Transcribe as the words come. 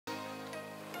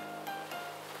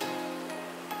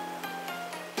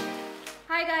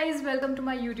Hi guys, welcome to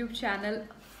my YouTube channel.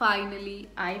 Finally,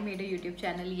 I made a YouTube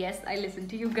channel. Yes, I listen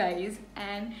to you guys.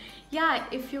 And yeah,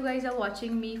 if you guys are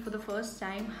watching me for the first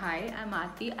time, hi, I'm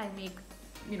Aarti. I make,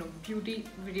 beauty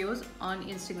videos on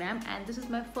Instagram, and this is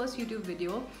my first YouTube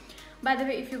video. By the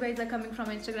way, if you guys are coming from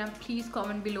Instagram, please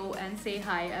comment below and say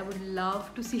hi. I would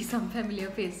love to see some familiar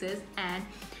faces. And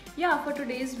yeah, for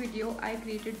today's video, I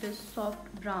created this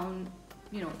soft brown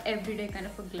everyday kind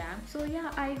of a glam. So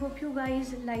yeah, I hope you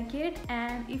guys like it,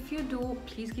 and if you do,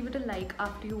 please give it a like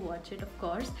after you watch it, of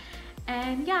course.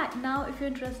 And yeah, now if you're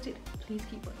interested, please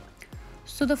keep on.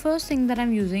 So the first thing that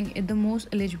I'm using is the most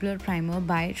eligible primer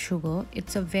by Sugar.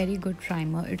 It's a very good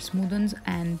primer. It smoothens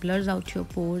and blurs out your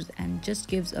pores and just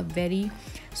gives a very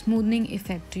smoothing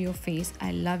effect to your face.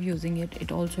 I love using it.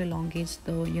 It also elongates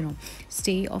the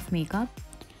stay of makeup.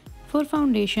 For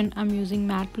foundation, I'm using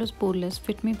Matte Plus Poreless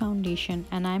Fit Me foundation,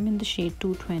 and I'm in the shade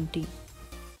 220.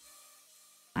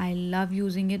 I love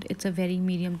using it. It's a very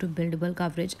medium to buildable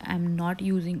coverage. I'm not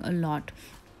using a lot.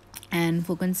 And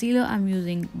for concealer, I'm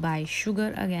using by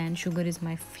Sugar. Again, Sugar is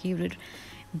my favorite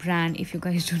brand if you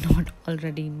guys do not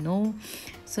already know.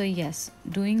 So yes,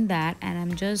 doing that, and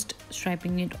I'm just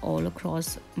striping it all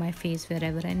across my face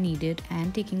wherever I need it,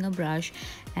 and taking a brush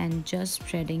and just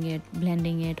spreading it,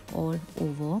 blending it all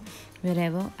over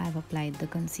wherever I've applied the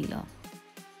concealer.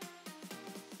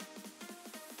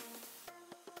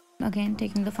 Again,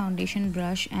 taking the foundation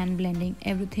brush and blending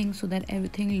everything so that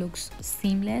everything looks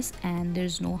seamless and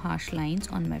there's no harsh lines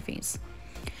on my face.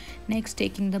 Next,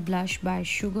 taking the blush by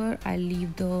Sugar. I'll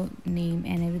leave the name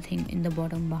and everything in the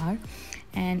bottom bar,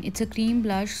 and it's a cream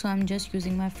blush, so I'm just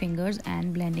using my fingers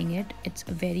and blending it. It's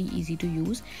very easy to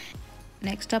use.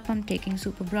 Next up, I'm taking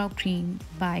Super Brow Cream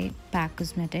by PAC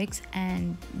Cosmetics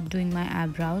and doing my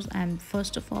eyebrows. I'm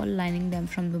first of all lining them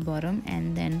from the bottom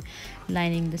and then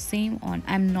lining the same on.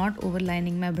 I'm not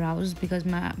overlining my brows because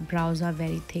my brows are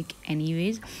very thick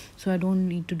anyways, so I don't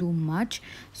need to do much.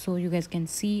 So you guys can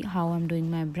see how I'm doing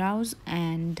my brows,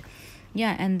 and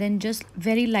yeah, and then just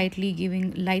very lightly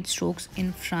giving light strokes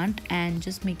in front and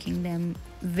just making them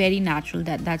very natural.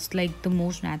 That's like the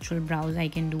most natural brows I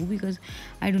can do because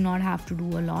I do not have to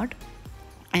do a lot.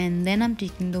 And then I'm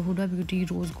taking the Huda Beauty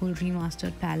Rose Gold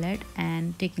Remastered palette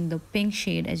and taking the pink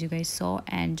shade, as you guys saw,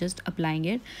 and just applying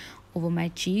it over my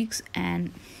cheeks,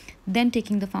 and then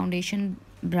taking the foundation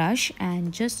brush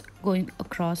and just going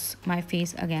across my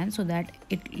face again so that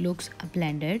it looks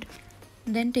blended.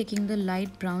 Then taking the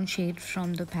light brown shade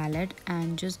from the palette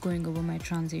and just going over my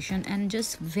transition and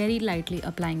just very lightly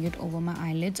applying it over my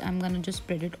eyelids. I'm gonna just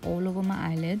spread it all over my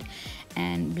eyelid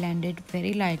and blend it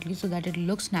very lightly so that it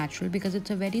looks natural, because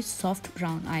it's a very soft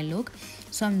brown eye look.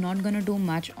 So I'm not gonna do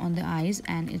much on the eyes,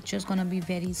 and it's just gonna be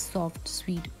very soft,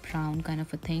 sweet brown kind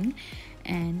of a thing.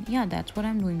 And yeah, that's what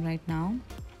I'm doing right now.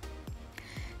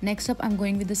 Next up, I'm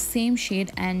going with the same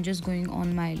shade and just going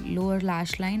on my lower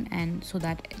lash line, and so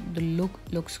that the look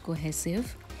looks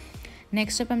cohesive.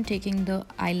 Next up, I'm taking the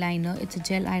eyeliner. It's a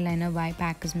gel eyeliner by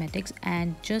PAC Cosmetics,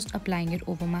 and just applying it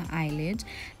over my eyelids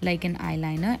like an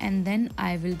eyeliner, and then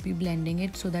I will be blending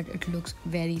it so that it looks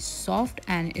very soft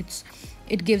and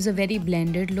it gives a very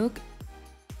blended look.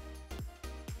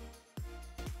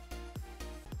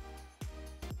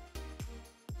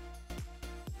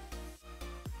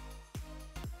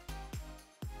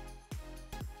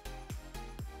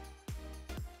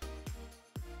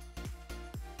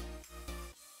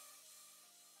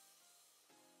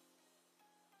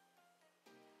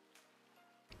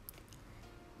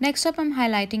 Next up, I'm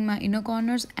highlighting my inner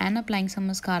corners and applying some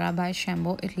mascara by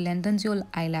Shambo. It lengthens your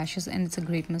eyelashes and it's a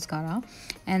great mascara.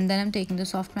 And then I'm taking the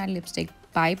soft matte lipstick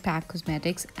by PAC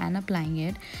Cosmetics and applying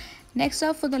it. Next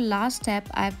up, for the last step,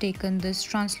 I've taken this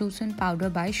translucent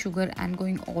powder by Sugar and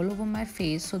going all over my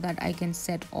face so that I can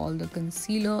set all the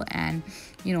concealer, and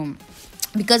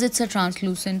because it's a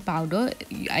translucent powder,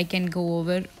 I can go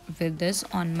over with this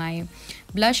on my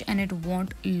blush and it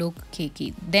won't look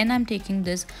cakey. Then I'm taking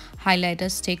this highlighter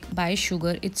stick by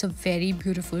Sugar. It's a very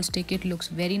beautiful stick. It looks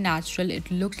very natural. It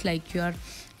looks like you are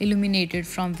illuminated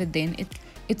from within.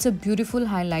 It's a beautiful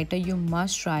highlighter. You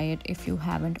must try it if you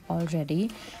haven't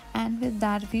already. And with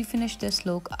that, we finish this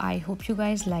look. I hope you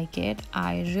guys like it.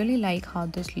 I really like how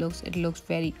this looks. It looks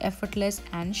very effortless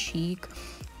and chic.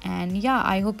 And yeah,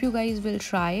 I hope you guys will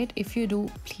try it. If you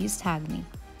do, please tag me.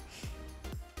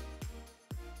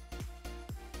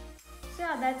 So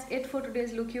yeah, that's it for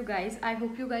today's look, you guys. I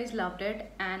hope you guys loved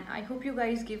it, and I hope you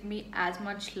guys give me as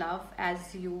much love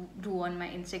as you do on my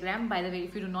Instagram. By the way,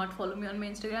 if you do not follow me on my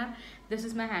Instagram, this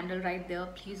is my handle right there.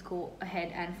 Please go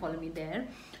ahead and follow me there.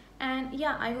 And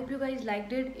yeah, I hope you guys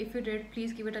liked it. If you did,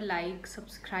 please give it a like,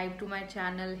 subscribe to my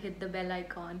channel, hit the bell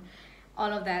icon,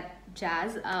 all of that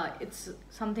jazz. It's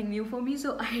something new for me,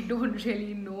 so I don't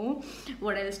really know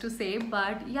what else to say.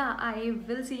 But yeah, I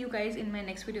will see you guys in my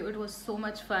next video. It was so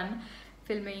much fun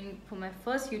filming for my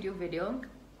first YouTube video.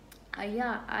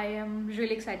 Yeah, I am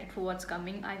really excited for what's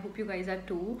coming. I hope you guys are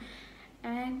too.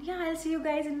 And yeah, I'll see you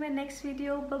guys in my next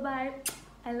video. Bye bye.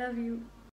 I love you.